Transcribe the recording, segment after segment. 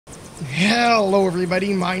Hello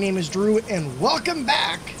everybody, my name is Drew and welcome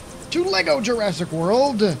back to Lego Jurassic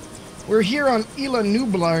World. We're here on Isla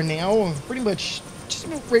Nublar now, pretty much just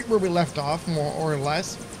right where we left off, more or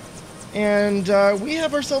less. And we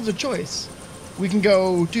have ourselves a choice. We can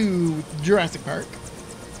go to Jurassic Park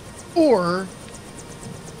or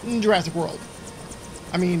Jurassic World.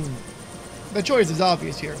 I mean, the choice is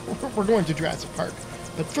obvious here. We're going to Jurassic Park.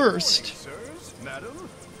 But first... Good morning, sirs, madam.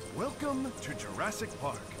 Welcome to Jurassic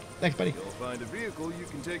Park. Thanks, buddy. You'll find a vehicle you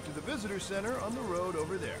can take to the visitor center on the road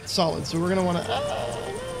over there. Solid. So we're going to want to...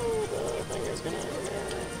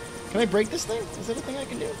 Can I break this thing? Is that a thing I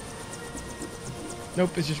can do?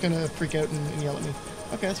 Nope, it's just going to freak out and yell at me.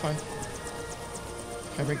 Okay, that's fine.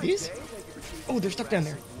 Can I break these? Oh, they're stuck down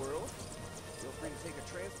there.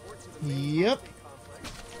 Yep.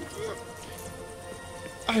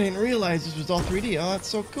 I didn't realize this was all 3D. Oh, that's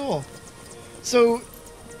so cool. So,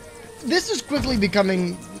 this is quickly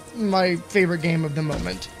becoming my favorite game of the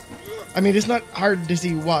moment. I mean, it's not hard to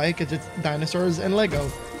see why, because it's dinosaurs and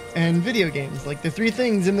Lego and video games. Like, the three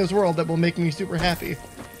things in this world that will make me super happy.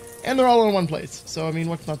 And they're all in one place. So, I mean,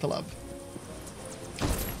 what's not to love?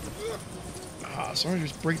 Ah, so I'm gonna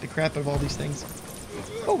just break the crap out of all these things.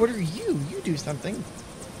 Oh, what are you? You do something.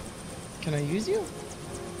 Can I use you?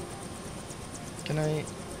 Can I...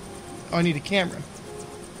 Oh, I need a camera,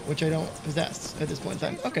 which I don't possess at this point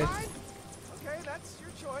in time. Okay. Okay, that's your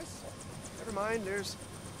choice. Never mind, there's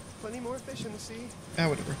plenty more fish in the sea. Ah,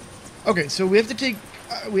 whatever. Okay, so we have to take...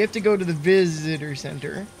 we have to go to the visitor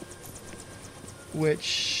center,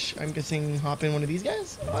 which I'm guessing hop in one of these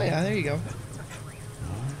guys? Oh yeah, there you go.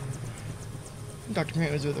 Dr.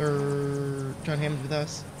 Grant was with... John Hammond's with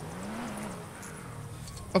us.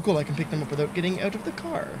 Oh cool, I can pick them up without getting out of the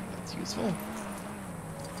car. That's useful.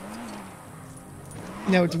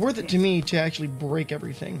 Now, it's worth it to me to actually break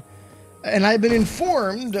everything. And I've been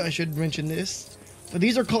informed, I should mention this, but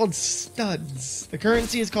these are called studs. The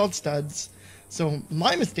currency is called studs. So,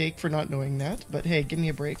 my mistake for not knowing that, but hey, give me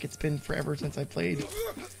a break. It's been forever since I played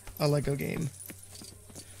a Lego game.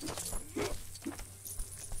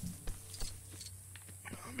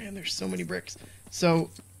 Oh man, there's so many bricks. So,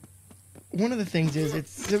 one of the things is,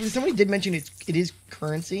 somebody did mention it is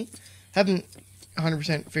currency. Haven't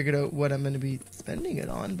 100% figured out what I'm going to be spending it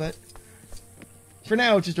on, but for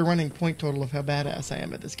now it's just a running point total of how badass I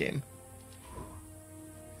am at this game.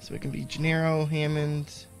 So it can be Gennaro,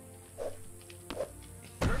 Hammond.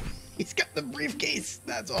 He's got the briefcase.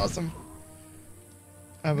 That's awesome.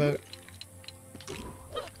 How about...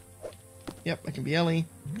 Yep, I can be Ellie.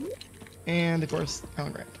 And of course,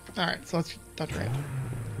 Alan Grant. Alright, so let's Dr. Grant.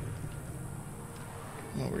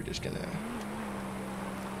 Well, we're just gonna...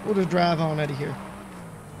 We'll just drive on out of here.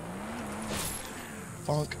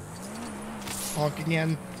 Bonk. Bonk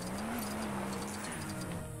again.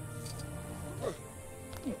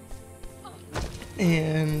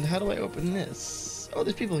 And how do I open this? Oh,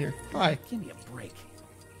 there's people here. Hi. Give me a break.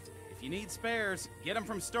 If you need spares, get them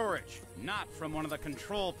from storage, not from one of the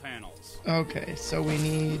control panels. Okay, so we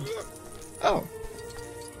need... Oh.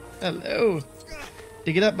 Hello.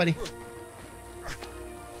 Dig it up, buddy.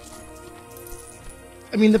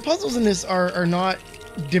 I mean, the puzzles in this are not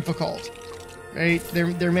difficult, right?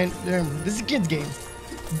 They're meant... this is a kid's game.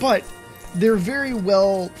 But they're very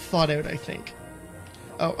well thought out, I think.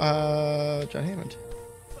 Oh, John Hammond.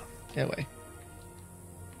 Get away.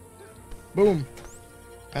 Boom.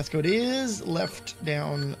 Passcode is left,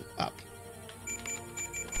 down, up.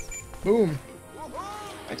 Boom.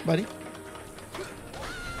 Thanks, buddy.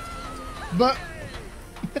 But...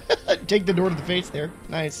 Take the door to the face there.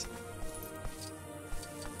 Nice.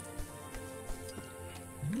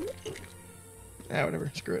 Ah,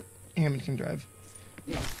 whatever. Screw it. Hammond can drive.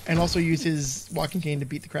 And also use his walking cane to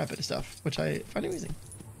beat the crap out of stuff, which I find amusing.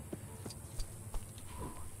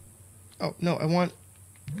 Oh, no, I want...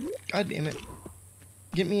 God damn it.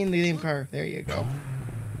 Get me in the damn car. There you go.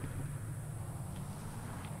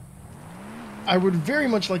 I would very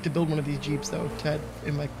much like to build one of these Jeeps, though, Ted,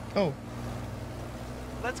 in my... Oh.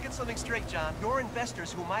 Let's get something straight, John. Your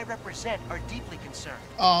investors, whom I represent, are deeply concerned.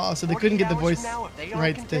 Oh, so they couldn't get the voice now, if they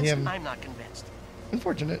right convinced, to him. I'm not convinced.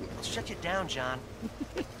 Unfortunate. I'll shut you down, John.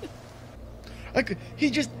 He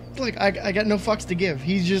just, like, I got no fucks to give.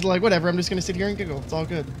 He's just like, whatever, I'm just gonna sit here and giggle. It's all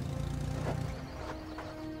good.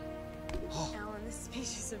 Alan, this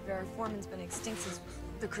species of Variformin's been extinct since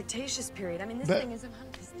the Cretaceous period. I mean, this thing isn't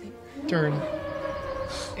this thing. Turn.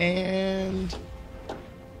 And...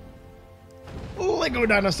 Lego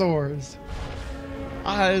dinosaurs!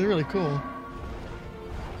 Ah, that is really cool.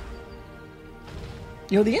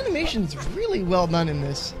 You know, the animation's really well done in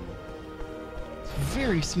this. It's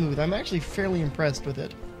very smooth. I'm actually fairly impressed with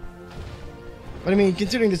it. But I mean,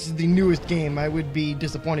 considering this is the newest game, I would be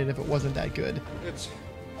disappointed if it wasn't that good. It's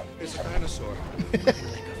a dinosaur.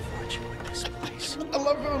 I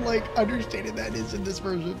love how, like, understated that is in this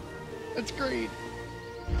version. That's great.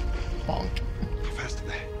 Bonk. How fast are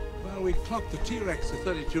they? Well, we clocked the T-Rex at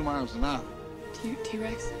 32 miles an hour.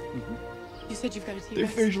 T-Rex? Mm-hmm. You said you've got a T-Rex? Their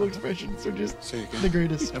facial expressions are just Say again. the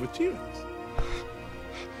greatest. Have a T-Rex.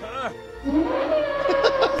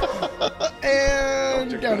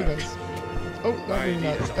 And down it goes. Oh, no, maybe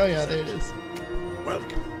not. Ideas Oh, yeah, there it is.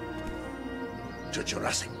 Welcome to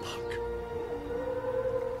Jurassic Park.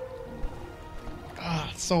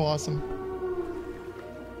 Ah, so awesome.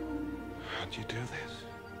 How'd you do this?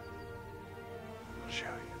 I'll show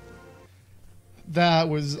you. That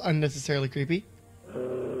was unnecessarily creepy.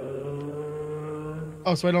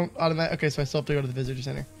 Oh, so I don't automatically... Okay, so I still have to go to the visitor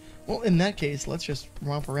center. Well, in that case, let's just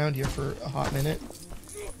romp around here for a hot minute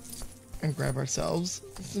and grab ourselves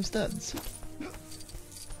some studs.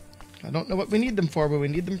 I don't know what we need them for, but we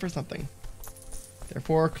need them for something.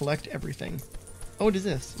 Therefore, collect everything. Oh, what is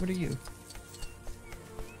this? What are you?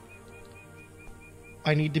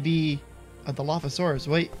 I need to be the Dilophosaurus.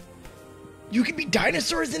 Wait. You can be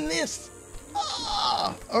dinosaurs in this!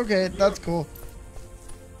 Ah, okay, that's cool.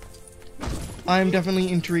 I'm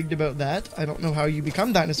definitely intrigued about that. I don't know how you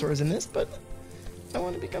become dinosaurs in this, but I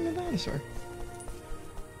want to become a dinosaur.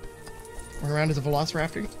 Run around as a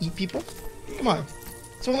velociraptor, eat people? Come on.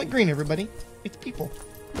 It's only green, everybody. It's people.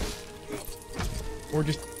 Or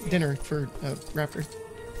just dinner for a raptor.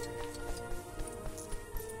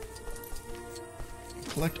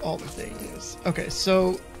 Collect all the things. Okay,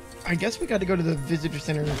 so I guess we got to go to the visitor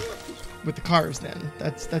center with the cars then.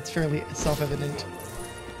 That's fairly self-evident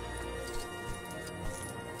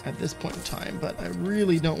at this point in time, but I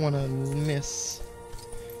really don't want to miss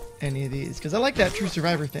any of these because I like that true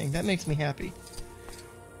survivor thing. That makes me happy.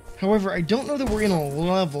 However, I don't know that we're in a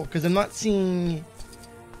level because I'm not seeing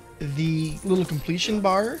the little completion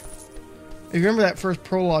bar. If you remember that first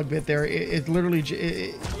prologue bit there, it literally...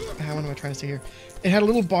 how am I trying to say here? It had a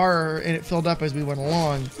little bar and it filled up as we went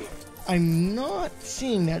along. I'm not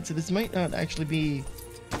seeing that, so this might not actually be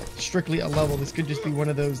strictly a level. This could just be one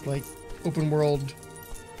of those, like, open world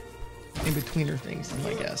in-betweener things, is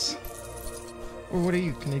my guess. Or what are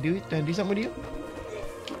you? Can I do something with you?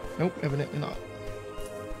 Nope, evidently not.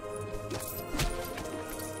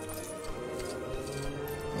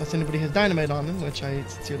 Unless anybody has dynamite on them, which I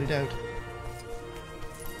sincerely doubt.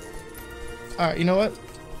 Alright, you know what?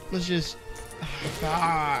 Let's just...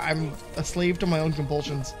 I'm a slave to my own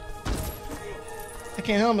compulsions. I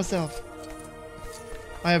can't help myself.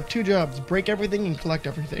 I have two jobs, break everything and collect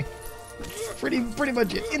everything. Pretty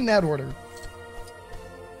much it, in that order.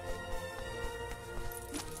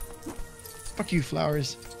 Fuck you,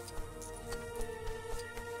 flowers.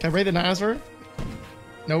 Can I break the dinosaur?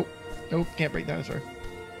 Nope. Nope, can't break the dinosaur.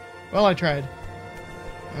 Well, I tried.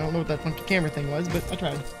 I don't know what that funky camera thing was, but I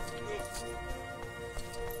tried.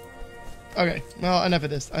 Okay, well, enough of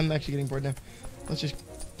this. I'm actually getting bored now. Let's just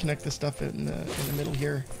connect this stuff in the middle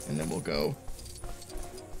here, and then we'll go.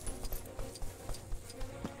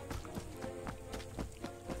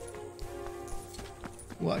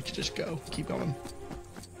 We'll actually just go. Keep going.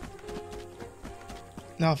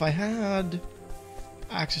 Now, if I had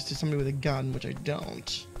access to somebody with a gun, which I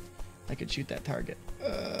don't, I could shoot that target.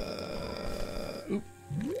 Oop.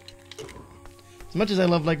 As much as I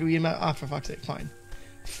love Lego Ian, for fuck's sake, fine.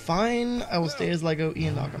 Fine, I will stay as Lego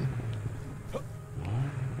Ian Knockham.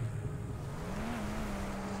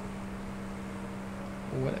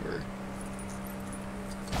 Whatever.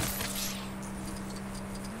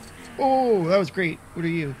 Oh, that was great. What are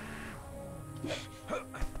you?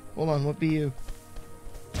 Hold on, what be you?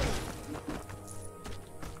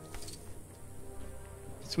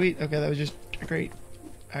 Sweet, okay, that was just great.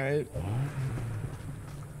 Alright.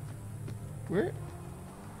 Where?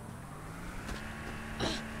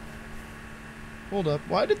 Hold up,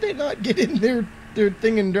 why did they not get in their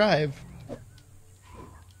thing and drive?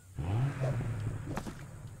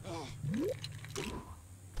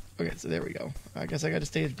 Okay, so there we go. I guess I gotta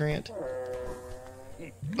stay as Grant.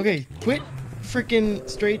 Okay, quit freaking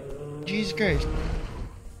straight. Jesus Christ.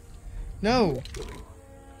 No.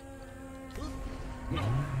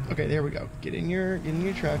 Okay, there we go. Get in your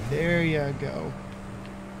truck. There you go.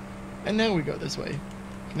 And now we go this way.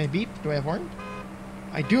 Can I beep? Do I have horn?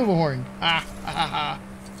 I do have a horn. Ah, ha, ha, ha.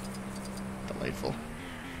 Delightful.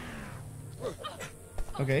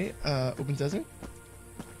 Okay, open sesame.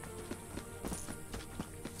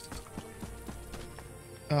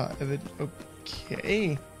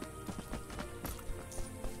 Okay.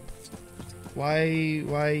 Why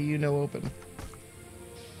you know open?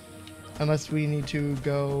 Unless we need to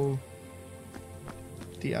go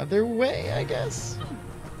the other way, I guess.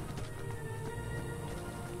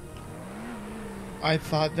 I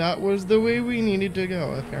thought that was the way we needed to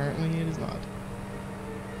go. Apparently it is not.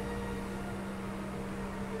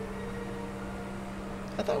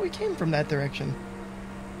 I thought we came from that direction.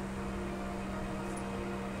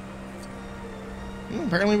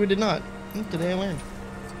 Apparently we did not. Today I learned.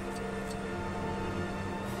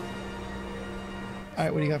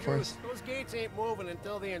 Alright, what do you got for us? Those gates ain't moving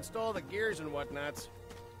until they install the gears and whatnots.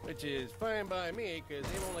 Which is fine by me, because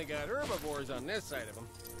they've only got herbivores on this side of them.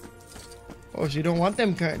 Oh, so you don't want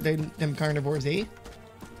them carnivores, eh?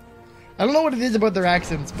 I don't know what it is about their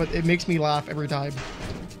accents, but it makes me laugh every time.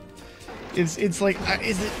 It's like,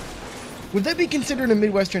 is it... Would that be considered a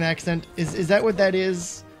Midwestern accent? Is that what that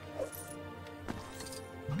is?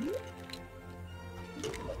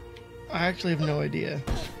 I actually have no idea.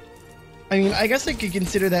 I mean, I guess I could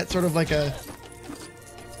consider that sort of like a...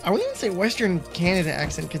 I wouldn't even say Western Canada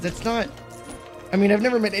accent, because that's not... I mean, I've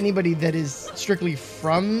never met anybody that is strictly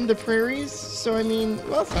from the prairies, so I mean,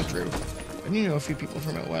 well, that's not true. I do know a few people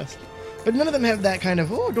from out west. But none of them have that kind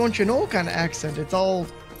of, oh, don't you know kind of accent. It's all,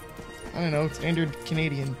 I don't know, standard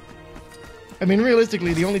Canadian. I mean,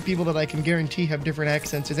 realistically, the only people that I can guarantee have different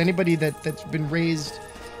accents is anybody that's been raised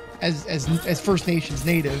as First Nations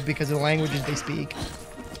native because of the languages they speak.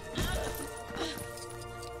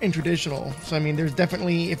 And traditional. So I mean, there's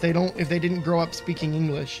definitely, if they didn't grow up speaking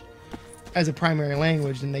English as a primary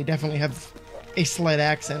language, then they definitely have a slight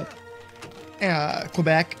accent.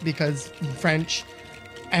 Quebec, because French,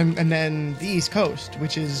 and then the East Coast,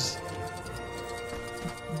 which is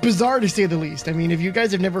bizarre to say the least. I mean, if you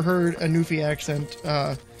guys have never heard a Newfie accent,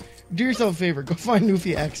 do yourself a favor, go find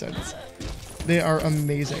Newfie accents. They are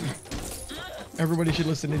amazing. Everybody should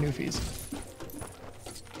listen to Newfies.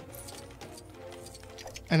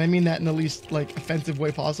 And I mean that in the least, like, offensive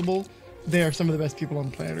way possible. They are some of the best people on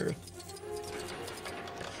planet Earth.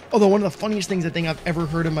 Although one of the funniest things I think I've ever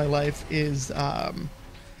heard in my life is,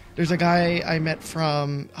 there's a guy I met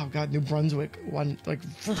from, oh god, New Brunswick,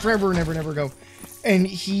 forever and ever and ever ago. And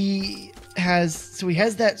he has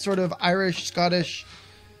that sort of Irish, Scottish,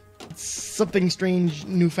 something strange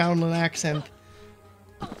Newfoundland accent.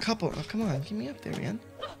 Oh, come on, get me up there, man.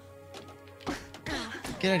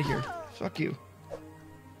 Get out of here. Fuck you.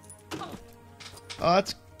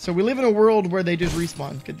 So we live in a world where they just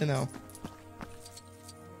respawn. Good to know.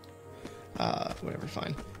 Whatever,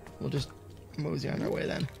 fine. We'll just mosey on our way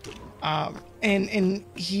then. And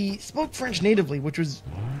he spoke French natively, which was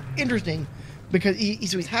interesting because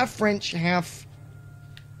so he's half French, half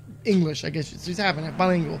English, I guess. So he's half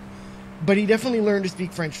bilingual. But he definitely learned to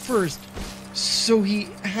speak French first. So he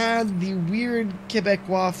had the weird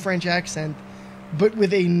Quebecois French accent, but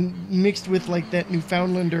with mixed with like that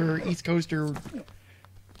Newfoundlander, East Coaster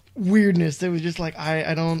weirdness. It was just like,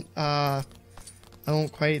 I don't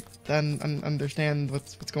quite understand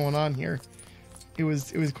what's going on here. It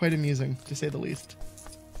was quite amusing, to say the least.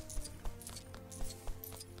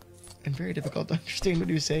 And very difficult to understand what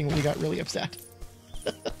he was saying when he got really upset.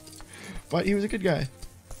 But he was a good guy.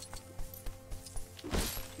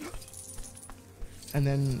 And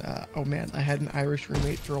then, oh man, I had an Irish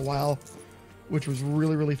roommate for a while, which was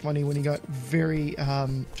really, really funny when he got very,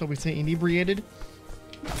 shall we say, inebriated.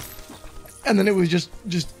 And then it was just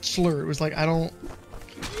slur. It was like,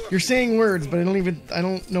 you're saying words, but I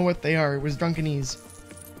don't know what they are. It was drunkenese,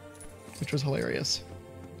 which was hilarious.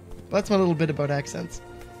 But that's my little bit about accents.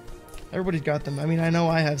 Everybody's got them. I mean, I know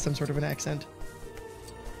I have some sort of an accent.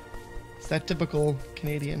 It's that typical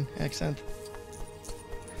Canadian accent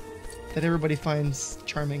that everybody finds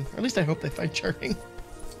charming. Or at least I hope they find charming.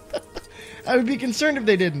 I would be concerned if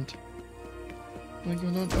they didn't. Like,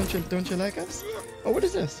 don't you like us? Oh, what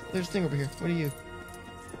is this? There's a thing over here. What are you?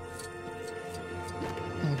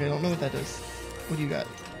 Okay, I don't know what that is. What do you got?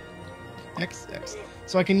 X.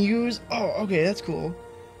 So I can use... Oh, okay, that's cool.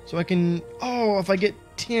 So I can... Oh, if I get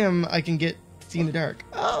Tim, I can get See in the Dark.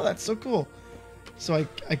 Oh, that's so cool. So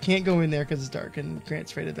I can't go in there because it's dark, and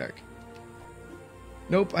Grant's afraid of dark.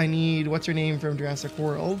 Nope, I need... What's her name from Jurassic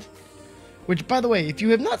World? Which, by the way, if you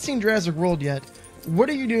have not seen Jurassic World yet, what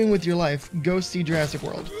are you doing with your life? Go see Jurassic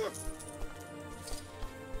World.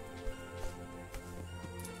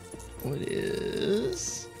 What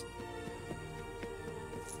is...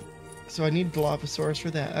 So I need Dilophosaurus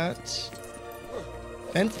for that.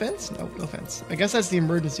 Fence? No fence. I guess that's the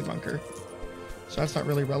emergency bunker. So that's not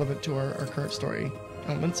really relevant to our current story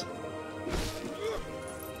elements.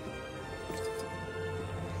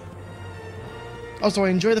 Also, I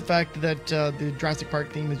enjoy the fact that the Jurassic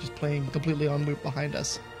Park theme is just playing completely on loop behind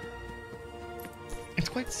us. It's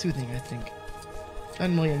quite soothing, I think.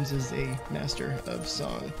 John Williams is a master of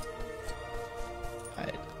song.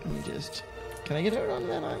 Alright, let me just... Can I get out on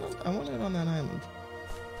that island? I want it on that island.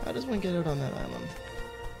 How does one get out on that island?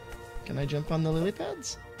 Can I jump on the lily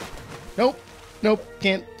pads? Nope. Nope.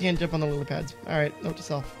 Can't jump on the lily pads. Alright, note to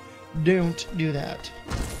self. Don't do that.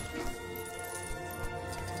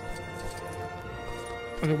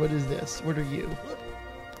 Okay, what is this? What are you?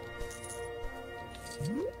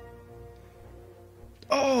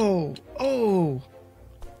 Oh! Oh!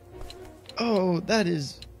 Oh, that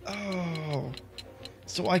is... Oh...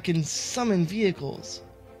 So I can summon vehicles.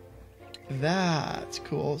 That's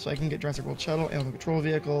cool. So I can get Jurassic World Shuttle, Animal Control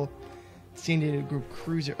Vehicle, San Diego Group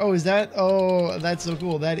Cruiser. Oh, is that? Oh, that's so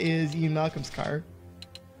cool. That is Ian Malcolm's car.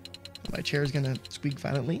 My chair is gonna squeak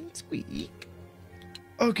violently. Squeak.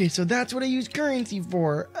 Okay, so that's what I use currency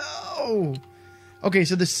for. Oh. Okay,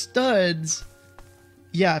 so the studs.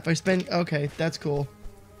 Yeah, if I spend. Okay, that's cool.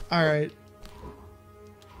 All right.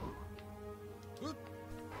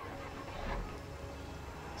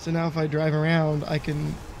 So now if I drive around, I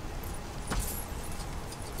can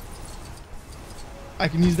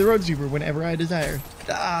use the road sweeper whenever I desire.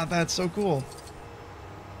 Ah, that's so cool.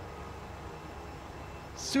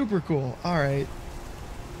 Super cool. All right.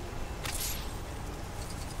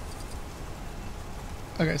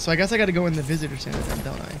 Okay, so I guess I got to go in the visitor center then,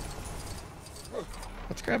 don't I?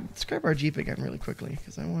 Let's grab our Jeep again really quickly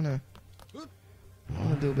because I want to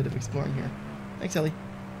do a bit of exploring here. Thanks, Ellie.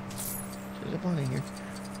 Shut up on in here.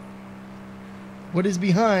 What is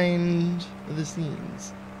behind the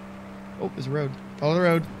scenes? Oh, there's a road. Follow the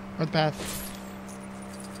road. Or the path.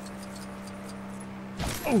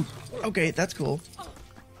 Oh, okay, that's cool.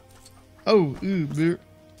 Oh, ooh,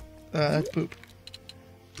 that's poop.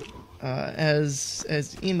 As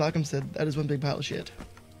Ian Malcolm said, that is one big pile of shit.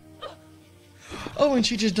 Oh, and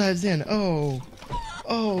she just dives in. Oh.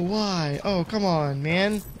 Oh, why? Oh, come on,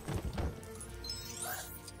 man.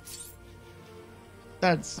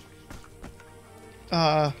 That's...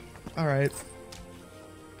 alright.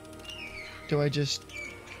 Do I just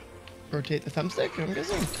rotate the thumbstick? I'm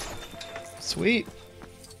guessing. Sweet.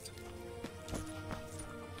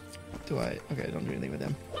 Do I? Okay, don't do anything with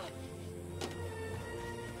them.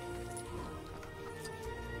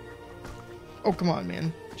 Oh, come on,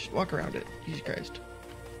 man. Just walk around it. Jesus Christ.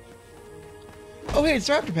 Oh, hey, it's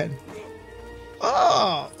Raptor Pen.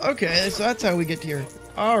 Oh, okay, so that's how we get here.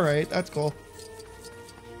 Alright, that's cool.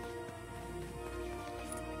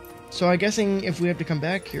 So I'm guessing if we have to come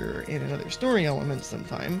back here in another story element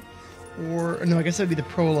sometime, or no, I guess that'd be the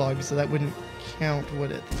prologue, so that wouldn't count,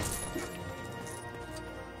 would it?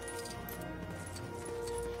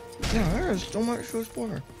 Yeah, there's so much to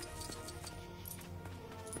explore.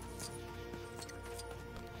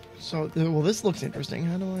 So, well, this looks interesting.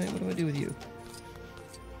 What do I do with you?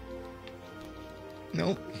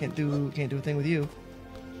 Nope, can't do a thing with you.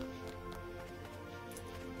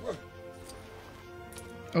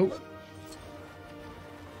 Oh.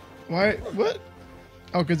 Why? What?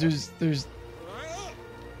 Oh, because there's...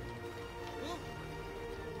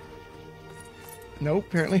 Nope,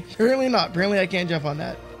 apparently not. Apparently I can't jump on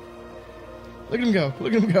that. Look at him go.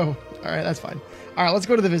 Look at him go. Alright, that's fine. Alright, let's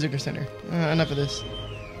go to the visitor center. Enough of this.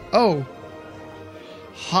 Oh.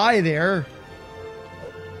 Hi there.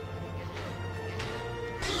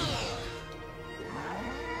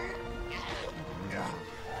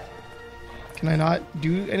 Can I not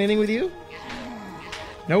do anything with you?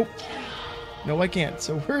 Nope. No, I can't.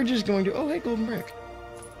 So we're just going to... Oh, hey, golden brick.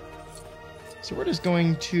 So we're just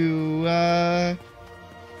going to... We're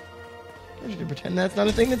just going to pretend that's not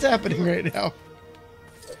a thing that's happening right now.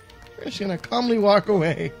 We're just going to calmly walk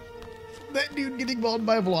away. That dude getting mauled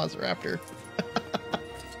by a velociraptor.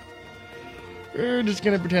 We're just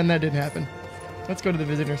going to pretend that didn't happen. Let's go to the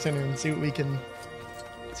visitor center and see what we can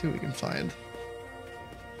find.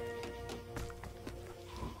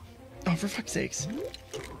 Oh, for fuck's sakes.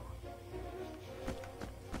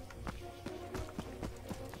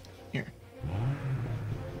 Here.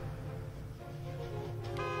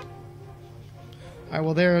 Alright,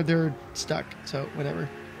 well they're stuck, so whatever.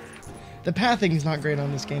 The pathing's not great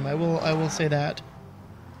on this game. I will say that.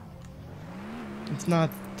 It's not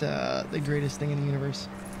the greatest thing in the universe.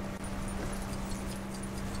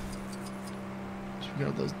 So we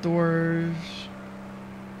got those doors.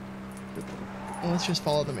 Well, let's just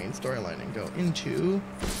follow the main storyline and go into...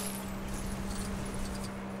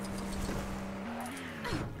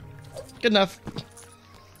 Good enough.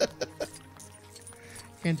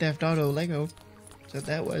 Grand Theft Auto Lego. That's what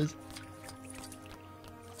that was.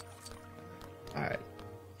 Alright.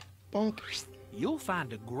 Bonk. You'll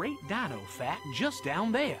find a great dino fact just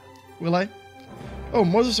down there. Will I? Oh,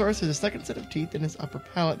 Mosasaurus has a second set of teeth in his upper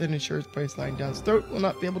palate that ensures prey lying down his throat will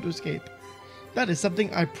not be able to escape. That is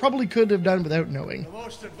something I probably could have done without knowing.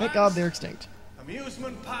 Thank God they're extinct.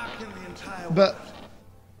 Amusement park in the entire But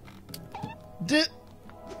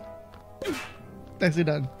nicely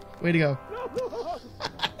done. Way to go.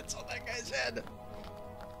 That's on that guy's head.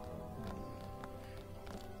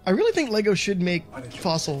 I really think Lego should make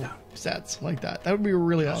fossil sets like that. That would be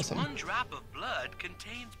really awesome. One drop of blood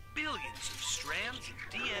contains billions of strands of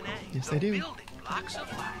DNA. Yes, the they do. Building blocks of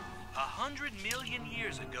life. 100 million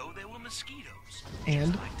years ago, they were mosquitoes.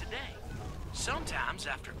 And? Just like today. Sometimes,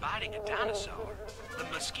 after biting a dinosaur, the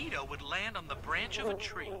mosquito would land on the branch of a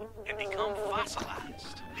tree and become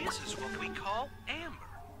fossilized. This is what we call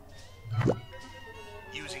amber.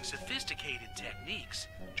 Using sophisticated techniques,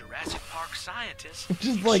 Jurassic Park scientists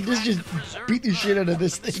Just like, just preserve beat the shit out of blood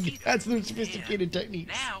this from thing. mosquitoes. That's the sophisticated And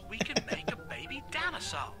techniques. now we can make a baby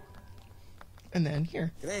dinosaur. And then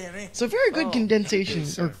here. G'day, Henry. So very good condensation,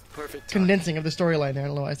 yes, or sir. Perfect time. condensing of the storyline there. I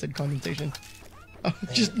don't know why I said condensation. Oh,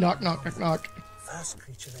 just knock, knock, knock, knock. First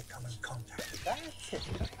creature they come in contact with. That's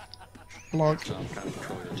it. Blonk. Some kind of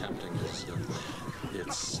control you're attempting is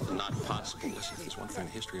it's not possible. This is one thing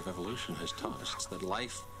the history of evolution has taught us. It's that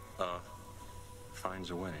life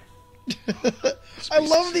finds a way. I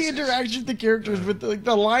love the interaction with the characters, with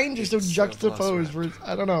the lines are so juxtaposed. Where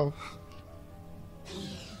I don't know.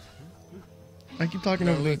 I keep talking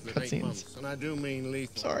over the Lethal at 8 cutscenes. months, and I do mean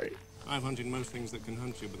lethal. Sorry. I've hunted most things that can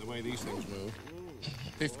hunt you, but the way these things move,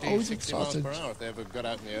 50, Always 60 miles per sausage. hour if they ever got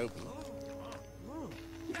out in the open.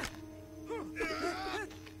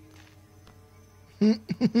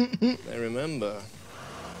 They remember.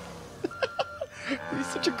 He's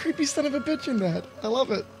such a creepy son of a bitch in that. I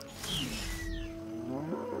love it.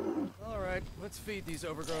 All right, let's feed these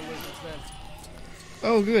overgrown lizards then.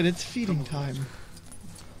 Oh, good. It's feeding time.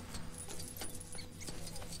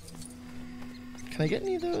 Can I get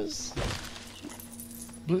any of those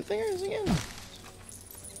blue thingers again?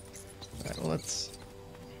 Alright, well, let's...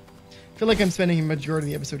 I feel like I'm spending a majority of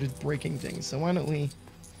the episode just breaking things, so why don't we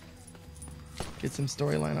get some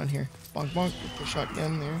storyline on here. Bonk, bonk, with the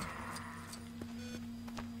shotgun there.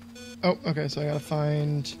 Oh, okay, so I gotta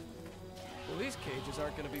find... Well, these cages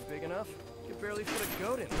aren't going to be big enough. You can barely fit a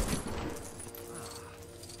goat in them.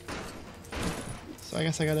 So I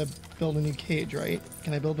guess I gotta build a new cage, right?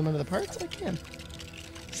 Can I build them into the parts? I can.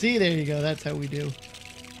 See, there you go. That's how we do.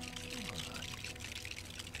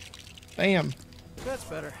 Bam. That's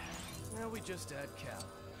better. Now we just add cow.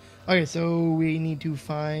 Okay, so we need to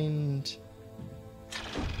find...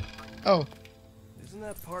 Oh. Isn't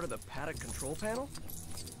that part of the paddock control panel?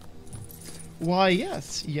 Why,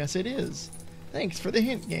 yes. Yes, it is. Thanks for the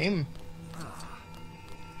hint, game.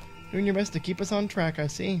 Doing your best to keep us on track, I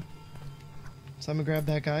see. So I'm gonna grab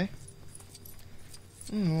that guy.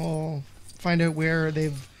 And we'll find out where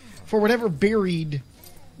they've, for whatever, buried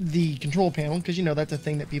the control panel, because you know that's a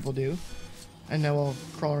thing that people do. And now I'll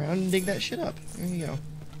crawl around and dig that shit up. There you go.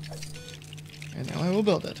 And now I will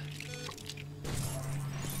build it.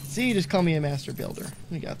 See, just call me a master builder.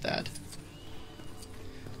 We got that.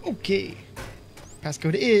 Okay.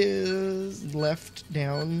 Passcode is left,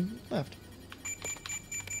 down, left.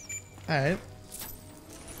 Alright.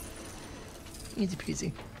 Easy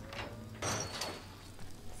peasy.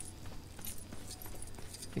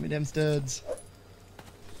 Give me them studs.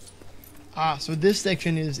 Ah, so this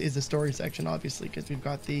section is the story section, obviously, because we've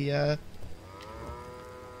got the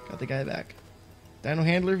guy back. Dino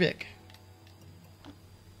Handler Vic.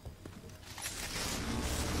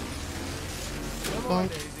 Come on,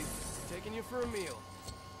 Daisy. Taking you for a meal.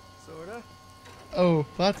 Sorta. Oh,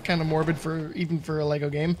 that's kind of morbid for even for a Lego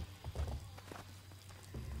game.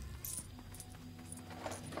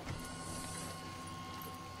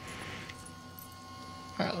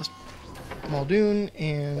 Alright, let's Muldoon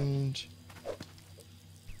and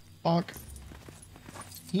Bonk.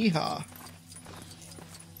 Yeehaw.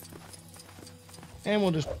 And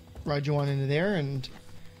we'll just ride you on into there and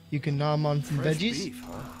you can nom on some Fresh veggies. beef,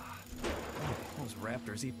 huh? Those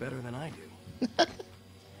raptors eat better than I do.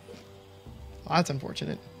 Oh, that's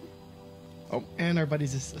unfortunate. Oh, and our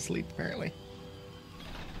buddy's just asleep, apparently.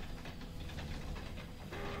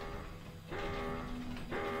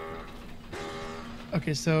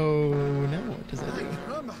 Okay, so now what does that do?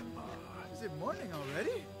 Is it morning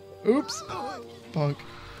already? Oops! Punk.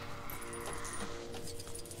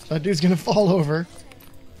 That dude's gonna fall over.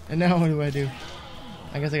 And now what do I do?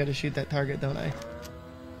 I guess I gotta shoot that target, don't I?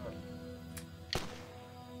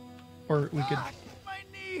 Or we could... My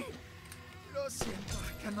knee! Lo siento,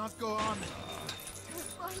 I cannot go on.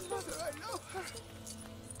 My mother, I love her.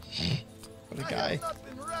 What a I guy. have not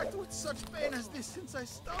been racked with such pain as this since I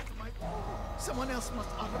stopped my... Someone else must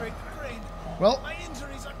operate the crane. Well, My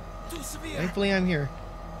injuries are too severe. thankfully I'm here.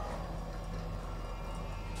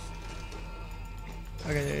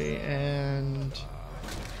 Okay, and...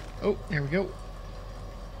 Oh, there we go.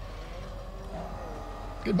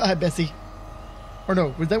 Goodbye, Bessie. Or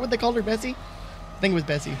no, was that what they called her, Bessie? I think it was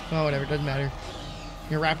Bessie. Oh, whatever, doesn't matter.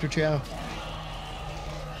 Your raptor chow.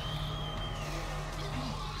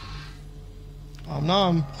 Om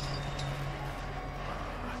nom.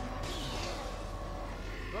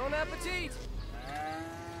 Bon appetit!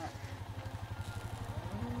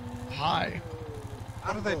 Hi.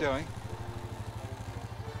 What are they doing?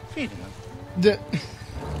 Feeding them.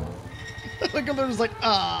 Look at them, just like,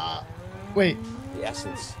 ah. Wait. The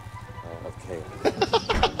essence of chaos.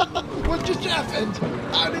 What just happened?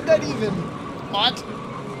 How did that even? What?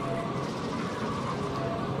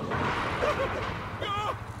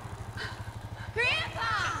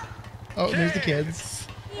 Grandpa! Oh, there's the kids.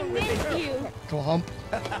 He missed you. Clump.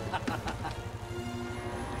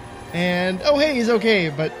 And, oh hey, he's okay,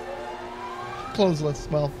 but clothesless.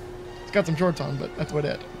 Well, he's got some shorts on, but that's what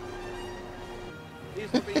it.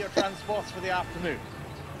 These will be your transports for the afternoon.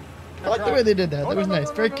 I like the way they did that. That was nice.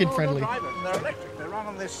 Very kid-friendly. They're electric. They run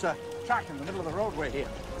on this track in the middle of the roadway here.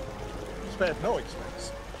 Spared no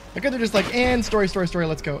expense. Look at they're just like, and story,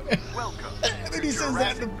 let's go. Welcome. And then he says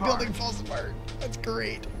that and the building falls apart. That's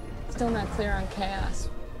great. Still not clear on chaos.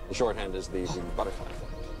 The shorthand is the butterfly.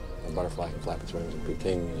 A butterfly can flap its wings and be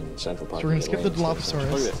king in Central Park. So we're gonna skip the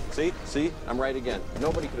Dilophosaurus. Look at this. See? I'm right again.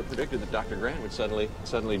 Nobody could have predicted that Dr. Grant would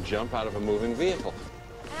suddenly jump out of a moving vehicle.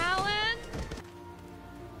 Alan?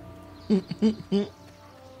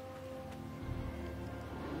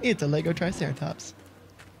 It's a Lego Triceratops.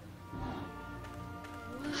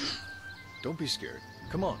 Don't be scared.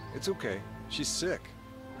 Come on, it's okay. She's sick.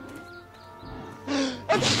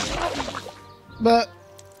 But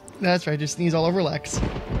that's right, just sneeze all over Lex.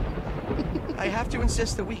 I have to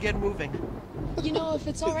insist that we get moving. You know, if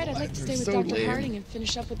it's all right, I'd like to stay with So Dr. lame. Harding and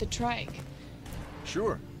finish up with the trike.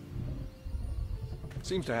 Sure.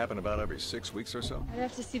 Seems to happen about every 6 weeks or so. I'd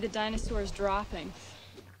have to see the dinosaurs dropping.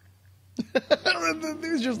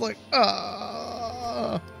 He's just like,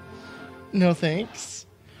 no thanks.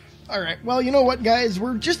 Alright, well, you know what, guys?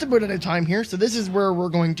 We're just about out of time here, so this is where we're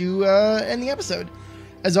going to end the episode.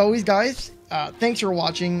 As always, guys, thanks for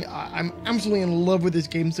watching. I'm absolutely in love with this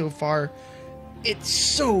game so far.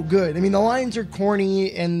 It's so good. I mean, the lines are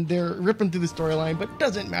corny, and they're ripping through the storyline, but it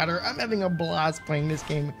doesn't matter. I'm having a blast playing this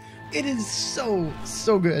game. It is so,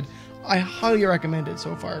 so good. I highly recommend it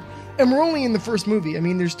so far. And we're only in the first movie. I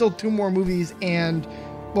mean, there's still 2 more movies and...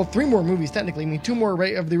 well, 3 more movies, technically. I mean, 2 more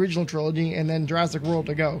right of the original trilogy, and then Jurassic World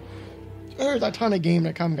to go. There's a ton of game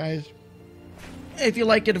to come, guys. If you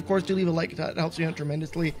liked it, of course, do leave a like. That helps me out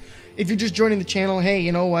tremendously. If you're just joining the channel, hey,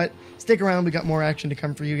 you know what? Stick around. We got more action to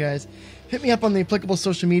come for you guys. Hit me up on the applicable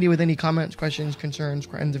social media with any comments, questions, concerns,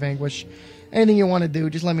 crimes of anguish. Anything you want to do,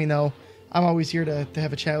 just let me know. I'm always here to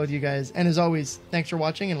have a chat with you guys. And as always, thanks for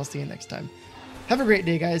watching, and I'll see you next time. Have a great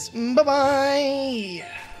day, guys. Bye-bye!